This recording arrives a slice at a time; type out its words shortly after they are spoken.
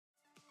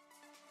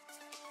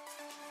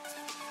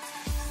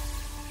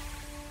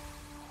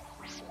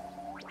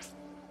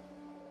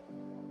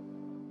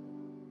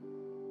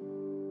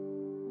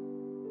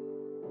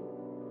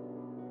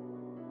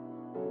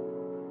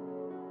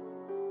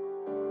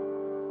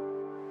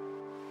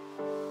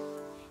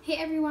Hey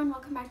everyone,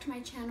 welcome back to my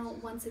channel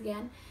once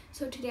again.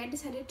 So today I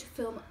decided to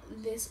film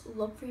this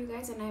look for you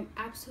guys, and I'm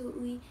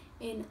absolutely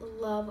in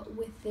love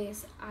with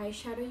this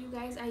eyeshadow, you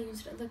guys. I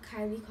used the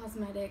Kylie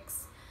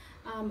Cosmetics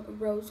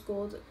rose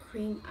gold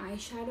cream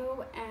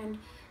eyeshadow, and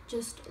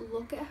just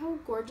look at how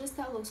gorgeous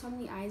that looks on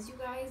the eyes, you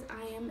guys.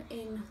 I am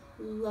in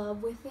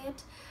love with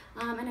it,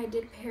 and I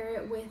did pair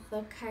it with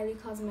the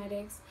Kylie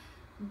Cosmetics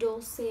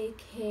Dolce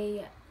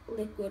K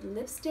liquid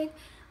lipstick.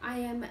 I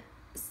am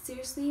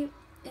seriously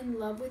in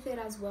love with it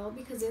as well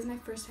because it is my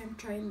first time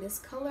trying this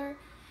color,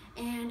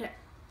 and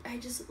I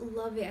just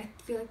love it. I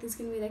feel like this is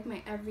gonna be like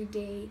my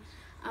everyday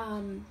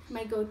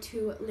my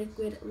go-to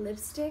liquid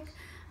lipstick.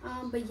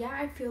 But yeah,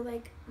 I feel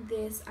like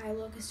this eye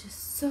look is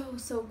just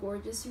so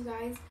gorgeous, you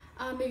guys.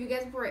 If you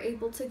guys were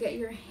able to get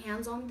your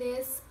hands on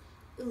this,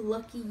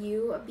 lucky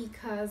you,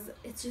 because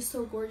it's just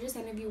so gorgeous.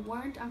 And if you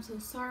weren't, I'm so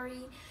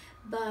sorry,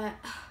 but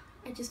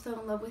I just fell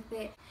in love with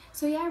it.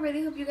 So yeah, I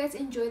really hope you guys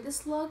enjoyed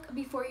this look.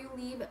 Before you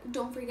leave,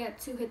 don't forget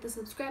to hit the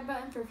subscribe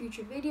button for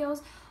future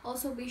videos.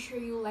 Also, be sure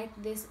you like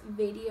this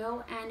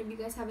video, and if you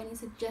guys have any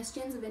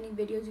suggestions of any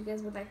videos you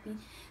guys would like me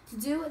to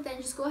do, then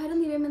just go ahead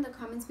and leave them in the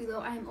comments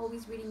below. I am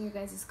always reading your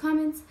guys'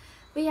 comments.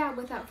 But yeah,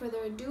 without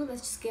further ado,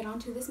 let's just get on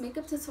to this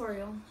makeup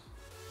tutorial.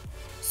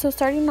 So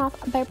starting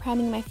off by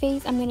priming my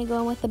face, I'm going to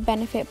go in with the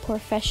Benefit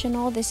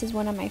Porefessional. This is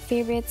one of my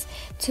favorites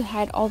to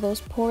hide all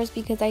those pores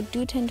because I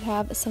do tend to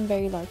have some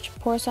very large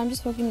pores. So I'm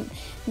just working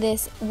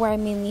this where I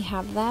mainly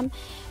have them.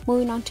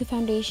 Moving on to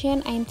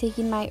foundation, I am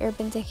taking my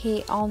Urban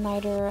Decay All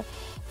Nighter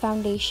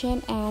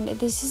foundation, and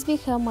this has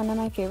become one of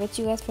my favorites,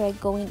 you guys, for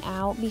like going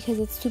out because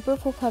it's super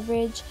full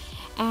coverage,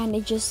 and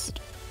it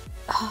just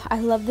I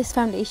love this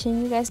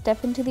foundation, you guys.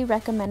 Definitely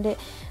recommend it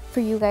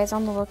for you guys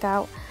on the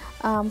lookout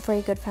for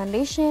a good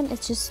foundation.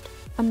 It's just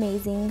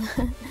amazing.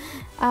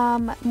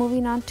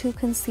 Moving on to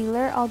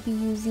concealer, I'll be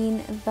using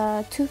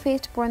the Too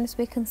Faced Born This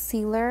Way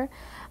concealer.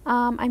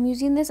 I'm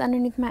using this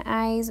underneath my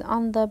eyes,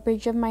 on the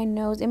bridge of my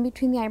nose, in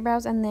between the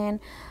eyebrows, and then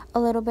a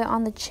little bit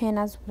on the chin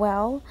as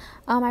well.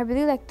 I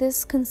really like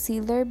this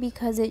concealer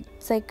because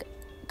it's like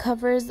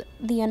covers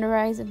the under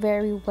eyes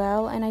very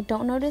well, and I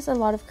don't notice a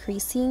lot of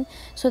creasing,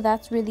 so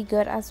that's really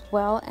good as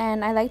well.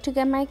 And I like to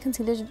get my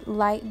concealers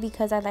light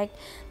because I like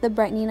the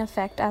brightening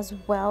effect as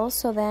well.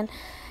 So then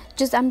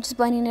I'm just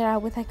blending it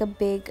out with like a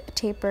big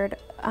tapered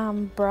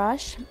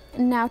brush.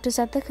 Now to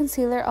set the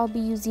concealer, I'll be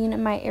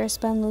using my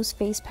Airspun loose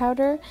face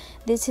powder.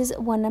 This is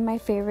one of my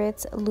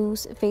favorites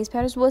loose face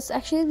powders. Well, it's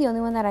actually the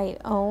only one that I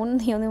own,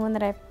 the only one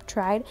that I've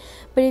tried,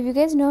 but if you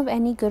guys know of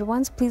any good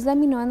ones, please let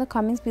me know in the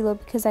comments below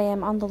because I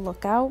am on the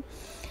lookout.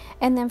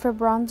 And then for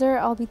bronzer,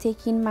 I'll be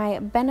taking my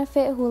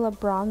Benefit Hoola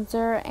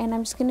bronzer, and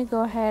I'm just going to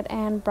go ahead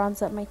and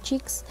bronze up my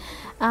cheeks.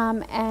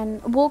 And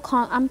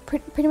I'm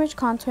pretty much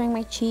contouring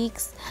my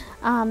cheeks,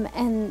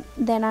 and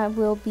then I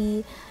will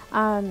be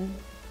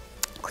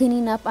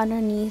cleaning up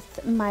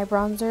underneath my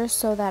bronzer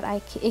so that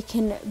it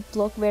can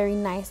look very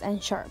nice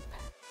and sharp.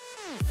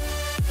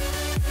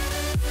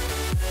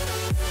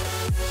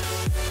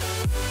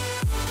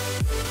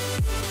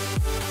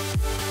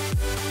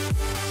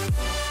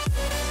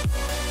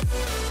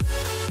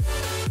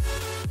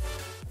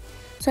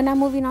 So now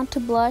moving on to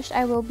blush,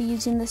 I will be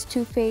using this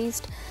Too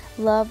Faced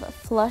Love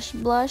Flush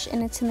Blush,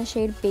 and it's in the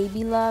shade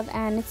Baby Love,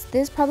 and this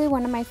is probably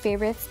one of my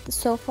favorites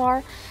so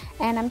far.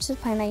 And I'm just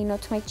applying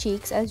that, to my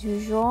cheeks as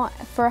usual.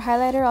 For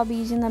highlighter, I'll be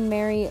using the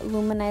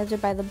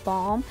Marylouminizer by the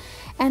Balm,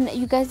 and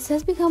you guys, this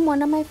has become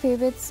one of my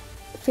favorite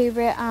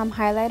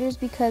highlighters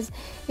because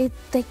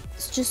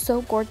it's just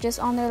so gorgeous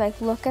on there.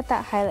 Like, look at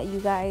that highlight, you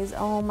guys.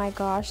 Oh my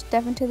gosh,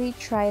 definitely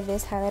try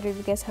this highlighter if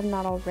you guys have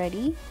not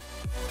already.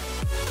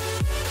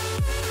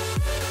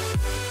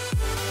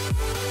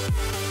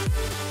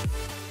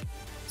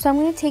 So I'm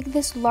going to take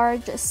this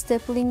large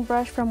stippling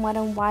brush from Wet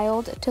n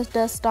Wild to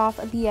dust off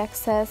the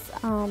excess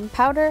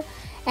powder,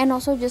 and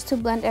also just to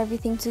blend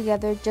everything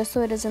together just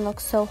so it doesn't look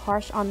so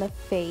harsh on the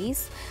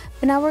face.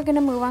 But now we're going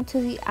to move on to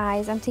the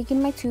eyes. I'm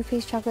taking my Too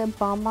Faced Chocolate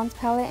Bonbons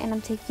palette, and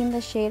I'm taking the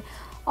shade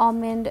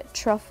Almond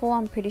Truffle,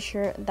 I'm pretty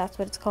sure that's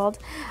what it's called,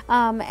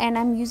 and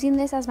I'm using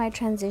this as my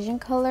transition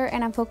color,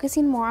 and I'm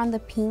focusing more on the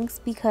pinks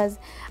because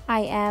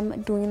I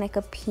am doing like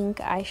a pink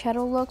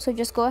eyeshadow look. So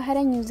just go ahead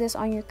and use this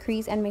on your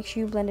crease and make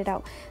sure you blend it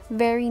out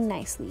very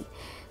nicely.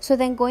 So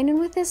then going in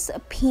with this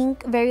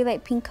pink, very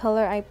light pink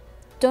color, I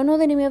don't know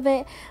the name of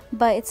it,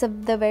 but it's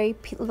the very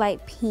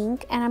light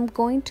pink, and I'm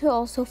going to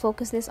also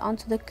focus this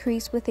onto the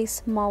crease with a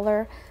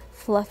smaller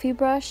fluffy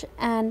brush.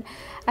 And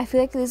I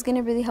feel like this is going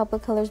to really help the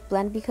colors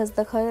blend because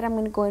the color that I'm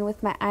going to go in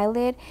with my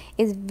eyelid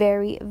is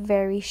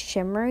very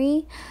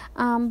shimmery.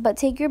 But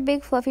take your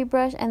big fluffy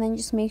brush and then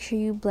just make sure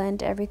you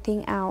blend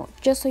everything out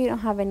just so you don't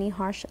have any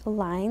harsh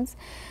lines.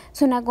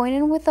 So now going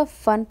in with the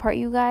fun part,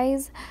 you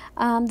guys,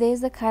 this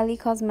is the Kylie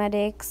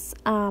Cosmetics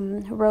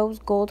Rose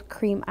Gold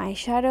Cream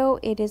Eyeshadow.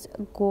 It is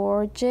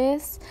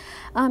gorgeous.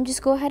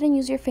 Just go ahead and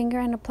use your finger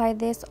and apply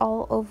this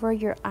all over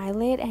your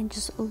eyelid, and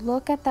just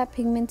look at that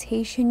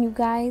pigmentation, you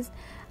guys.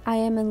 I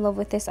am in love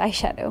with this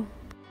eyeshadow.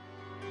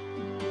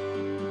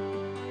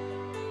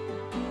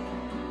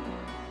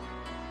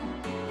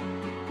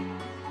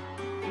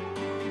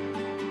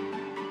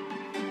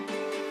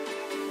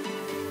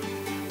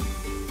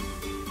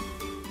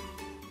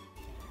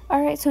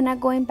 Alright, so now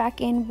going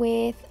back in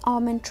with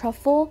Almond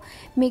Truffle.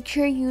 Make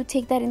sure you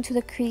take that into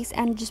the crease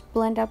and just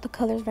blend out the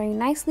colors very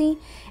nicely.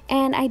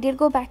 And I did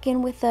go back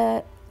in with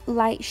a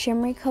light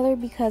shimmery color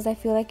because I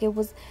feel like it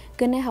was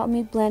going to help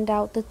me blend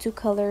out the two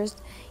colors,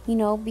 you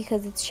know,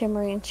 because it's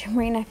shimmery and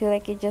shimmery, and I feel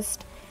like it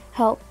just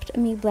helped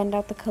me blend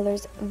out the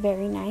colors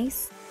very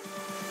nice.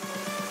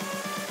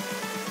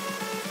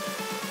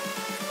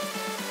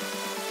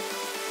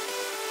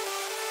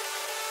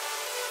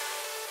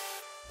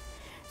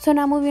 So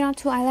now moving on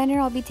to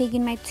eyeliner, I'll be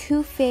taking my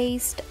Too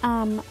Faced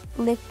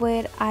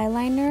liquid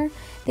eyeliner.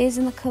 This is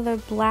in the color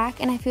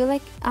black, and I feel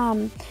like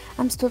I'm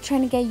still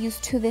trying to get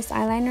used to this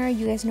eyeliner.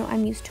 You guys know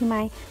I'm used to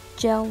my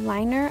gel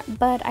liner,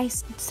 but I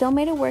still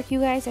made it work, you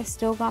guys. I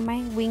still got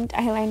my winged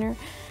eyeliner.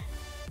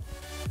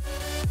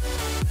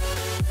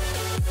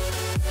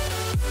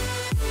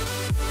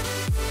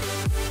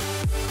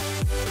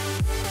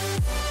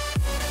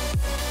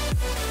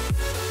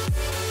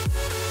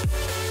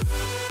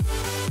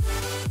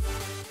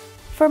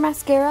 For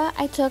mascara,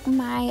 I took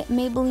my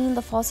Maybelline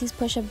The Falsies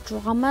Push Up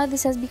Drama.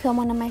 This has become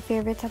one of my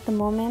favorites at the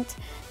moment.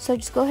 So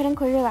just go ahead and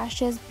curl your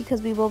lashes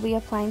because we will be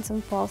applying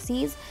some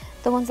falsies.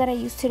 The ones that I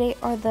used today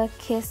are the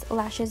Kiss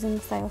lashes in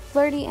the style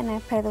Flirty, and I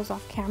applied those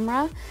off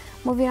camera.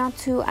 Moving on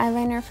to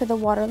eyeliner for the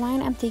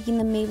waterline, I'm taking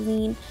the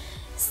Maybelline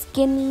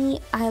Skinny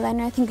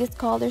eyeliner, I think it's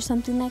called, or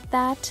something like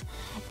that.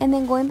 And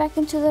then going back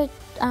into the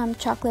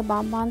chocolate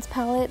bonbons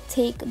palette,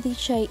 take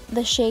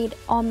the shade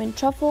Almond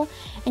Truffle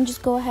and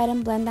just go ahead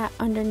and blend that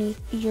underneath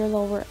your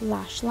lower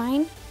lash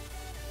line.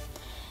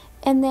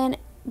 And then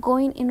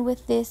going in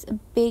with this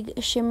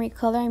big shimmery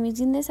color, I'm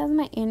using this as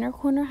my inner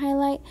corner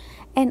highlight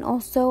and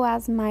also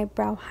as my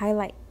brow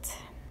highlight.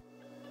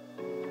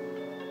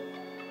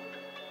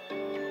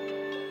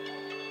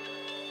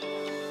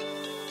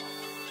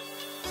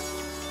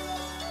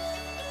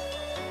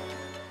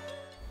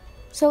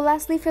 So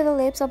lastly, for the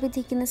lips, I'll be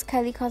taking this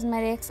Kylie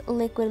Cosmetics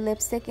liquid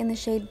lipstick in the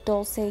shade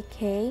Dolce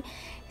K.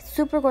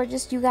 Super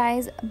gorgeous, you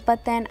guys.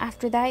 But then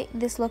after that,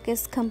 this look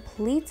is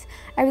complete.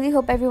 I really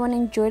hope everyone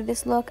enjoyed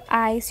this look.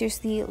 I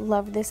seriously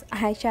love this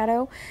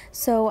eyeshadow.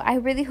 So I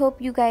really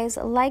hope you guys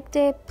liked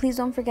it. Please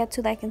don't forget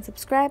to like and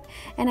subscribe.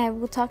 And I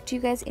will talk to you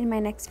guys in my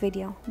next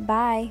video.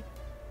 Bye.